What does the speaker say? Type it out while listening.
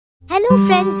Hello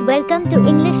friends, welcome to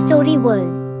English Story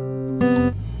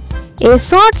World. A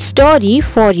short story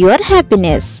for your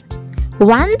happiness.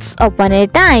 Once upon a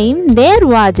time, there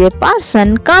was a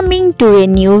person coming to a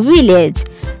new village,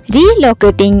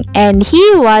 relocating, and he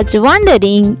was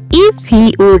wondering if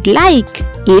he would like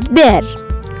it there.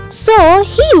 So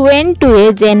he went to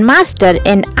a Zen master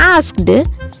and asked,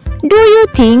 "Do you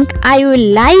think I will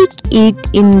like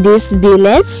it in this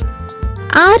village?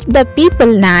 Are the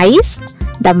people nice?"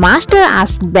 The master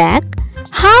asked back,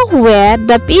 "How were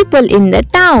the people in the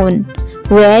town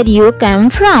where you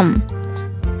came from?"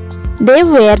 "They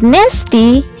were nasty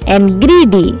and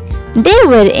greedy. They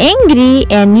were angry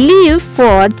and lived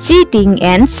for cheating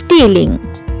and stealing."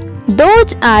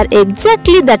 "Those are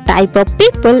exactly the type of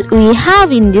people we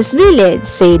have in this village,"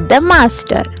 said the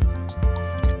master.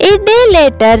 A day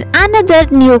later, another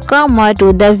newcomer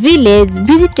to the village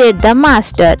visited the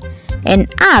master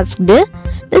and asked the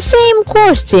same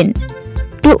question.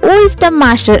 To which the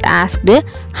master asked,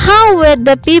 "How were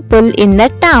the people in the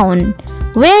town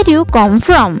where you come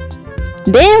from?"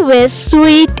 "They were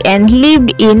sweet and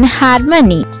lived in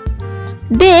harmony.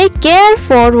 They cared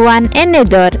for one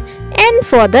another and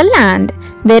for the land.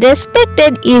 They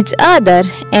respected each other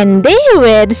and they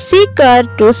were seeker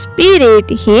to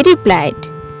spirit," he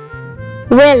replied.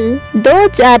 "Well,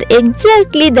 those are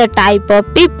exactly the type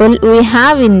of people we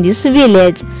have in this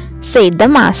village," said the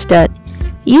master.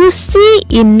 "You see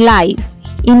in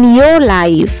your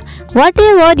life,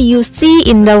 whatever you see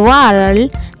in the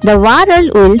world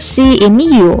will see in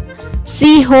you.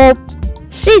 See hope,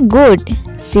 see good,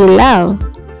 see love.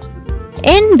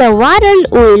 And the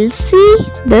world will see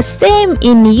the same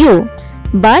in you.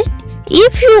 But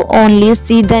if you only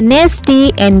see the nasty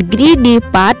and greedy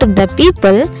part of the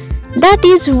people, that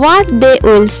is what they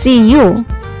will see you.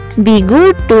 Be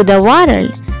good to the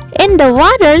world, and the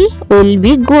world will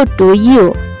be good to you.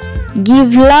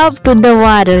 Give love to the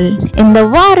world, and the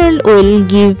world will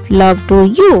give love to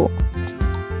you."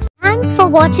 Thanks for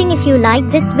watching. If you like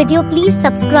this video, please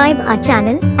subscribe our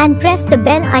channel and press the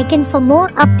bell icon for more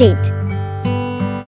updates.